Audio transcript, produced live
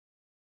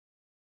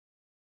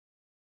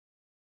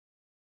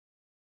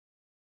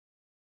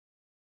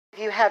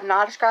you have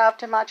not subscribed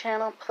to my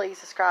channel, please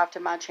subscribe to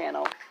my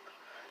channel.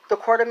 The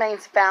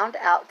Quartermaines found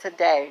out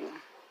today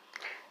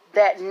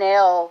that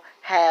Nelle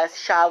has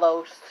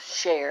Shiloh's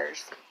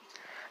shares.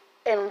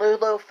 And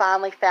Lulu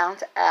finally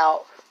found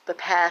out the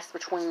past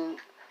between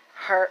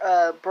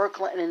her,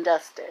 Brooklyn and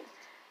Dustin.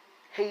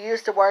 He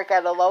used to work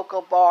at a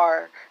local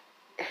bar.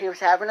 He was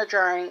having a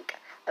drink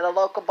at a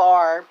local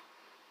bar,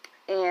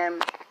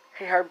 and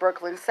he heard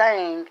Brooklyn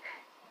sing,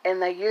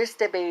 and they used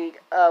to be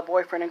a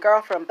boyfriend and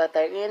girlfriend, but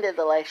they ended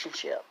the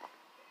relationship.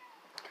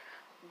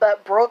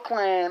 But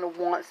Brooklyn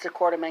wants the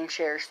Quartermaine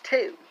shares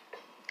too.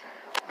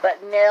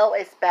 But Nelle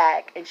is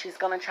back, and she's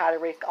going to try to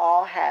wreak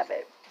all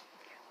havoc.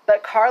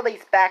 But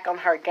Carly's back on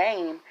her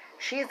game.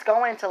 She's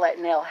going to let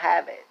Nelle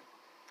have it.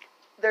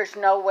 There's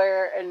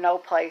nowhere and no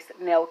place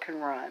Nelle can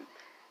run.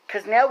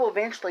 Because Nelle will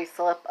eventually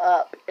slip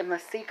up, and the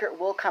secret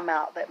will come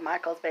out that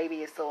Michael's baby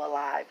is still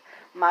alive.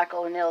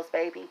 Michael and Nelle's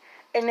baby.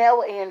 And Nelle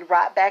will end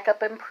right back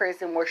up in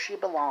prison where she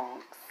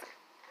belongs.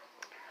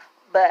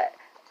 But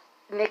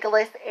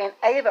Nicholas and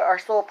Ava are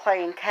still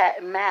playing cat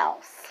and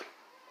mouse.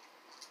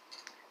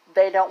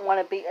 They don't want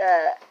to be,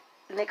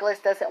 Nicholas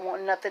doesn't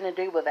want nothing to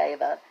do with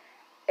Ava.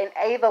 And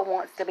Ava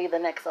wants to be the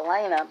next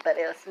Elena, but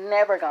it's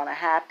never going to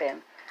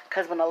happen.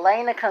 Because when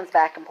Elena comes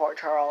back in Port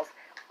Charles,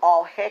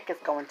 all heck is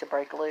going to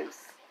break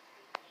loose.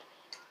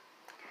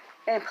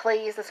 And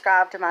please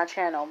subscribe to my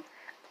channel.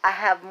 I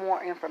have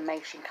more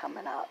information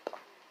coming up.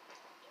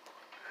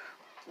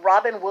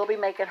 Robin will be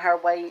making her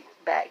way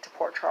back to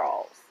Port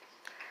Charles.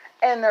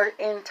 And they're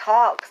in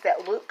talks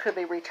that Luke could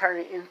be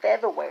returning in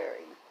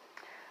February.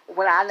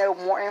 When I know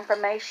more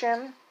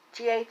information,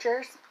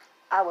 GHers,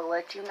 I will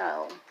let you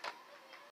know.